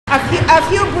a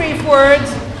few brief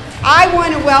words. I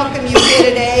want to welcome you here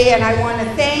today, and I want to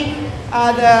thank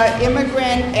the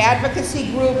immigrant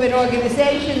advocacy group and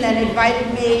organization that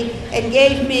invited me and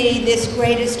gave me this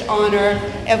greatest honor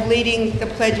of leading the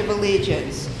Pledge of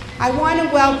Allegiance. I want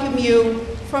to welcome you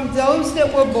from those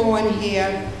that were born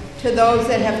here to those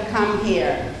that have come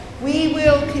here. We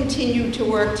will continue to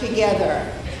work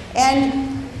together.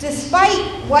 And despite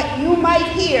what you might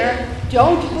hear,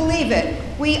 don't believe it.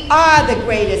 We are the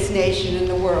greatest nation in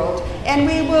the world, and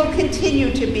we will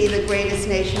continue to be the greatest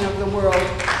nation of the world.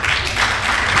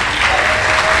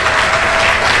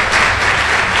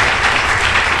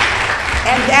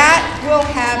 And that will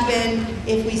happen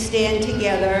if we stand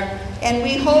together and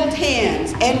we hold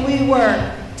hands and we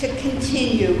work to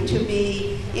continue to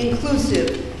be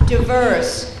inclusive,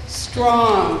 diverse,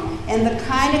 strong, and the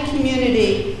kind of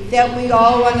community that we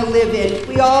all want to live in.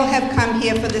 We all have come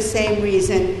here for the same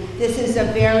reason. This is a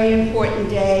very important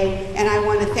day, and I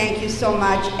want to thank you so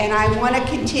much, and I want to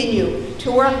continue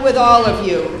to work with all of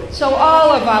you so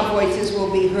all of our voices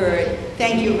will be heard.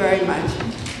 Thank you very much.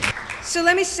 So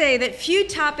let me say that few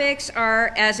topics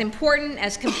are as important,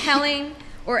 as compelling,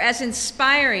 or as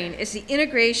inspiring as the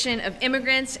integration of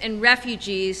immigrants and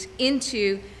refugees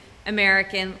into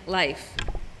American life.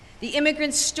 The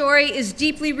immigrant story is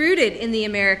deeply rooted in the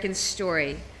American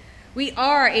story. We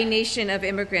are a nation of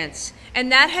immigrants,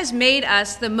 and that has made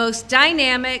us the most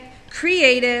dynamic,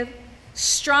 creative,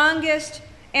 strongest,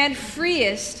 and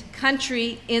freest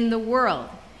country in the world.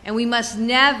 And we must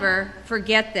never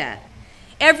forget that.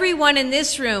 Everyone in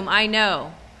this room, I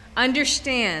know,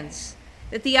 understands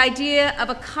that the idea of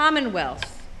a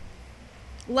commonwealth,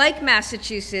 like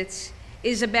Massachusetts,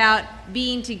 is about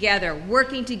being together,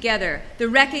 working together, the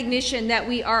recognition that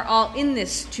we are all in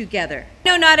this together.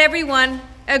 No, not everyone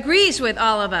agrees with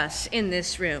all of us in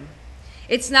this room.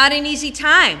 It's not an easy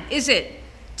time, is it,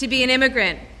 to be an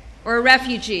immigrant or a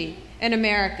refugee in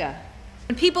America?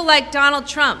 When people like Donald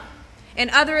Trump and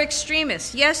other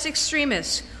extremists, yes,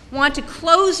 extremists, want to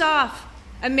close off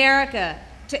America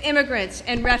to immigrants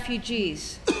and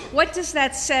refugees, what does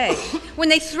that say? When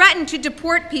they threaten to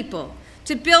deport people,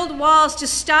 to build walls, to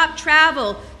stop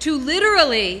travel, to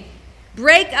literally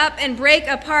break up and break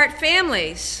apart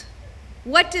families,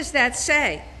 what does that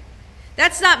say?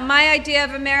 That's not my idea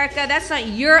of America, that's not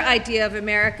your idea of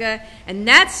America, and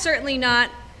that's certainly not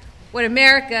what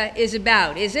America is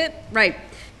about, is it? Right.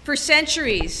 For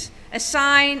centuries, a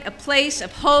sign, a place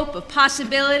of hope, of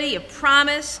possibility, of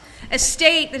promise, a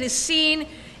state that has seen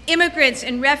immigrants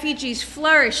and refugees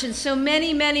flourish in so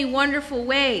many, many wonderful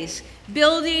ways,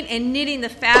 building and knitting the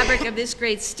fabric of this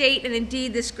great state and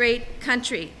indeed this great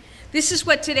country. This is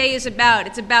what today is about.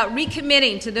 It's about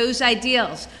recommitting to those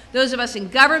ideals, those of us in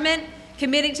government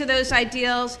committing to those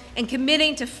ideals and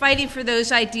committing to fighting for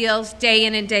those ideals day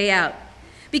in and day out.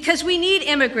 Because we need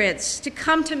immigrants to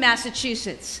come to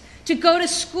Massachusetts, to go to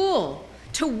school,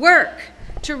 to work,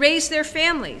 to raise their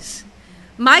families.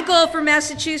 My goal for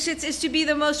Massachusetts is to be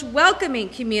the most welcoming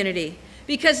community,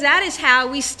 because that is how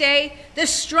we stay the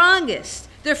strongest,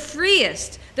 the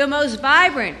freest, the most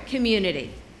vibrant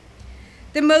community,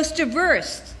 the most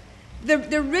diverse,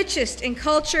 the richest in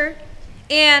culture,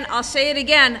 and I'll say it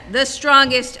again, the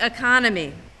strongest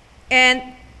economy. And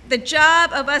the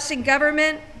job of us in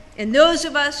government and those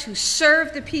of us who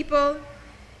serve the people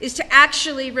is to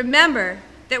actually remember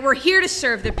that we're here to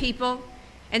serve the people,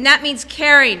 and that means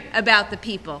caring about the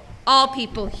people, all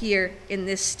people here in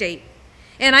this state.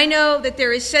 And I know that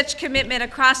there is such commitment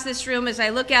across this room as I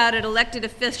look out at elected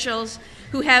officials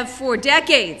who have for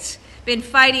decades been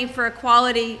fighting for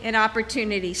equality and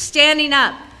opportunity, standing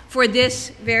up for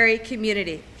this very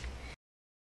community.